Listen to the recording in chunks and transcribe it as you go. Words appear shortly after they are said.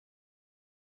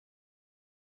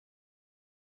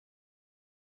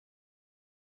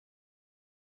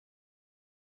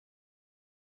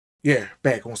Yeah,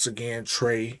 back once again,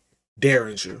 Trey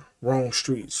Derringer, Rome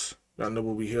Streets. Y'all know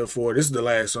what we here for. This is the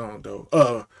last song though.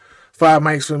 Five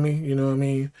mics for me, you know what I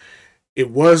mean?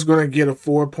 It was gonna get a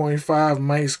 4.5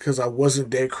 mics because I wasn't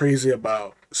that crazy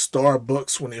about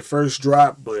Starbucks when it first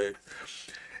dropped, but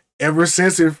ever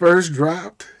since it first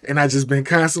dropped, and I just been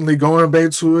constantly going back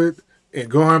to it and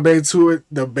going back to it,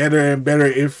 the better and better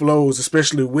it flows,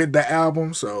 especially with the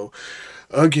album. So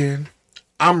again,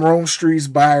 I'm Rome Street's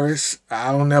bias.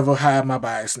 I don't ever hide my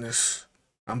biasness.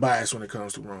 I'm biased when it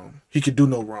comes to Rome. He could do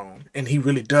no wrong, and he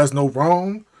really does no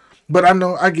wrong. But I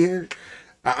know, I get it.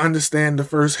 I understand the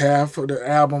first half of the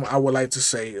album. I would like to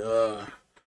say, the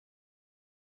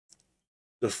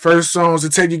first songs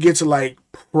until you get to like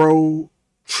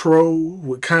Tro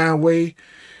with Conway,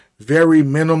 very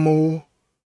minimal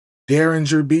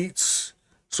Derringer beats.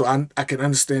 So I can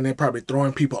understand that probably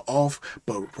throwing people off.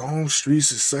 But Rome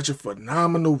Streetz is such a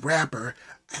phenomenal rapper.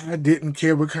 I didn't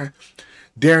care what kind.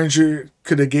 Derringer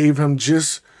could have gave him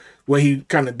just what he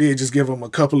kind of did, just give him a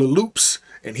couple of loops,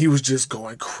 and he was just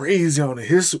going crazy on it.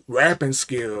 His rapping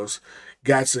skills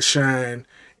got to shine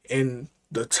in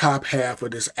the top half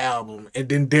of this album. And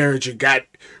then Derringer got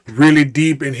really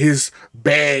deep in his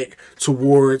bag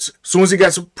towards, as soon as he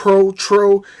got to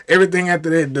Tro, everything after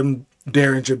that, them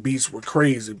Derringer beats were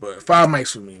crazy. But 5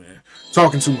 mics for me, man.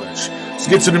 Talking too much. Let's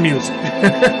get to the music.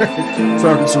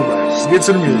 Talking too much. Let's get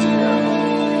to the music,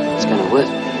 man. It's gonna work.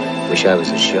 Wish I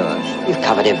was as sure. You've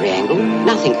covered every angle.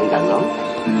 Nothing can go wrong.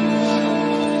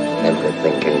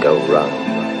 Everything can go wrong.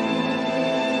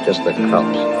 Just the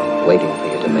cops waiting for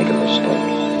you to make a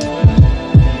mistake.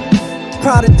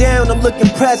 Prouder down, I'm looking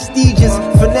prestigious.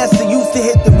 Vanessa used to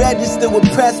hit the register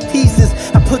with pressed pieces.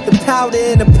 I put the powder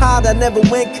in the pot, I never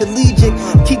went collegiate.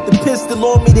 Keep the pistol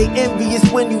on me, they envious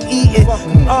when you eatin'.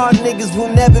 Our niggas will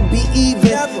never be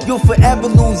even. You'll forever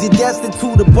lose, you're destined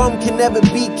to. The bum can never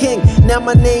be king. Now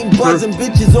my name buzzing,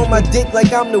 bitches on my dick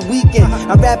like I'm the weekend.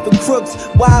 I rap for crooks,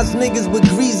 wise niggas with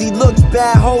greasy looks.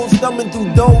 Bad hoes thumbing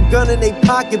through dough, gun in they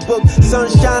pocketbook. Sun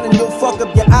shining, you'll fuck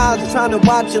up your eyes trying to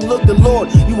watch and look the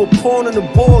Lord. You a pawn on the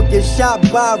board, get shot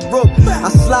by a rook. I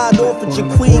slide off at your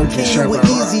queen king with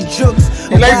easy jokes.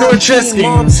 You like doing chess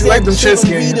games. You like them chess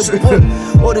games.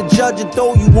 Or the judge will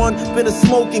throw you one. Been a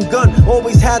smoking gun,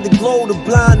 always had the glow. The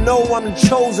blind know I'm the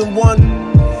chosen one.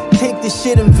 Take this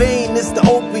shit in vain, it's the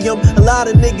opium. A lot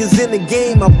of niggas in the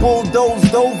game, I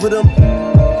bulldozed over them.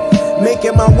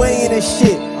 Making my way in this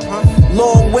shit.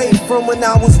 Long way from when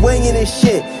I was weighing this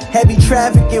shit. Heavy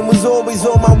trafficking was always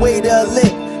on my way to a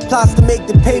lick. Plots to make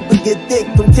the paper get thick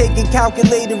from taking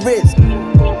calculated risks.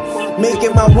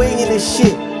 Making my way in this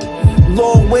shit.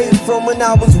 Long way from when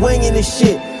I was weighing this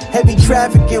shit. Heavy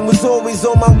trafficking was always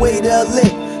on my way to a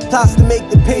lick. Plots to make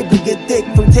the paper get thick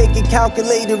from taking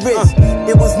calculated risks.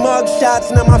 It was mug shots,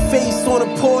 now my face on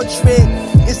a portrait.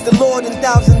 It's the Lord in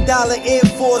 $1,000 Air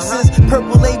Forces.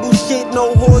 Purple label shit,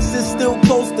 no horses. Still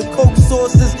close to coke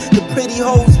sources. The pretty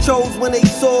hoes chose when they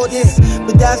saw this.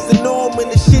 But that's the norm when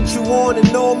the shit you on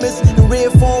enormous. And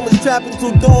rare form is trapping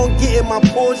till dawn, getting my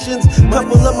portions.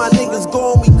 Couple of my niggas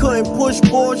gone, we couldn't push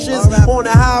Porsches on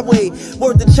the highway.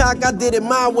 Word the chalk, I did it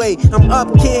my way. I'm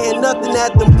up, can't hear nothing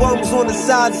at them bums on the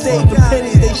side. Save the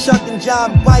pennies, they shuck and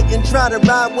jive, bike and try to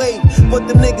ride wave. But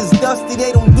them niggas dusty,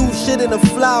 they don't do shit in a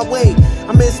fly way.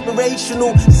 I'm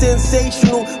inspirational,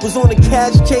 sensational. Was on the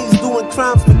cash chase, doing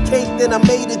crimes for cake, then I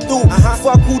made it through.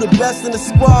 Fuck who the best in the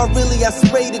squad, really, I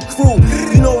spray the crew.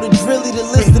 You know the drilly, the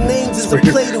list of names is a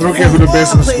play the fool. I don't care who the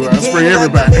best in the squad, I spray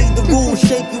everybody. I made the rules,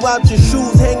 shake you out your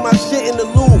shoes, hang my shit in the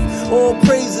Louvre. All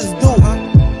praises due.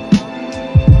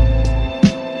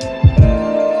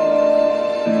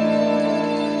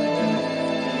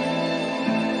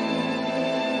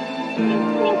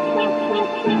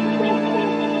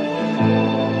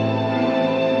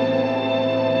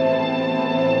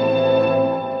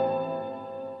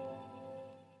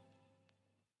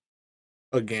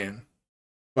 Again,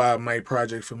 5 mic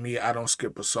project for me. I don't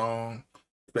skip a song,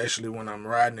 especially when I'm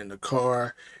riding in the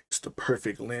car. It's the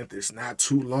perfect length. It's not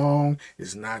too long.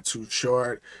 It's not too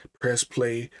short. Press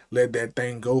play. Let that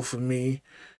thing go for me.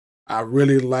 I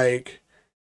really like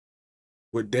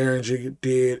what Derringer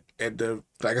did at the,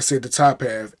 like I said, the top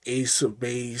half. Ace of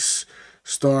Base,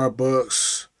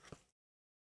 Starbucks,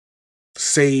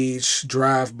 Sage,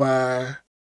 Drive By,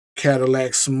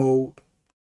 Cadillac Smoke,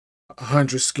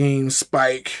 100 Schemes,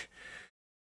 Spike.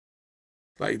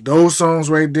 Like those songs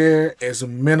right there, as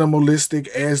minimalistic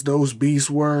as those beats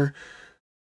were,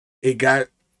 it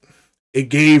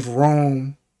gave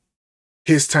Rome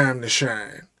his time to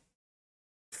shine.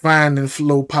 Finding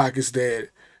flow pockets that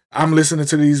I'm listening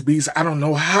to these beats. I don't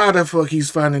know how the fuck he's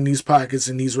finding these pockets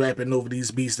and he's rapping over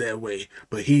these beats that way.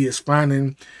 But he is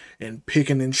finding and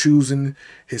picking and choosing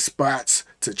his spots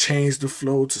to change the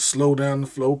flow, to slow down the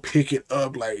flow, pick it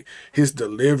up. Like his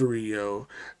delivery, yo.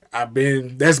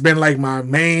 That's been like my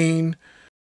main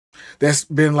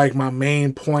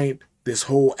point this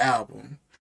whole album.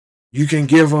 You can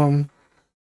give him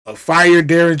a fire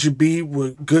Derringer beat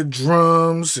with good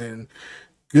drums and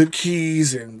good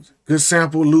keys and good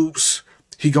sample loops,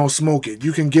 he gonna smoke it.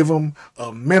 You can give him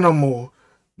a minimal,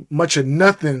 much of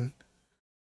nothing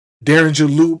Derringer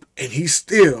loop, and he's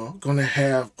still gonna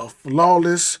have a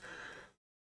flawless,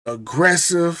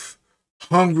 aggressive,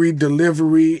 hungry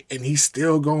delivery, and he's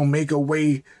still gonna make a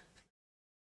way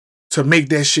to make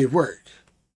that shit work.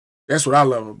 That's what I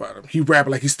love about him. He rap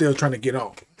like he's still trying to get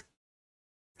on.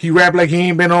 He rap like he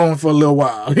ain't been on for a little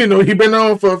while. You know, he been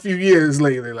on for a few years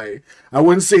lately. Like, I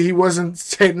wouldn't say he wasn't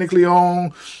technically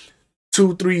on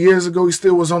 2-3 years ago. He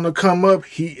still was on the come up.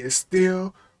 He is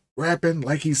still rapping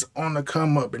like he's on the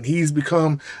come up. And he's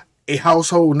become a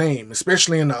household name,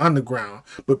 especially in the underground.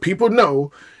 But people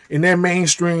know in that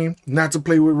mainstream not to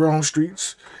play with Wrong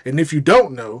Streetz. And if you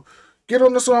don't know, get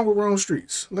on the song with Wrong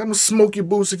Streetz. Let him smoke your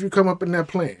boots if you come up in that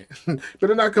plan.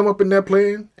 Better not come up in that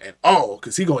plan at all,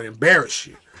 because he going to embarrass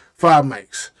you. 5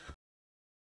 mics.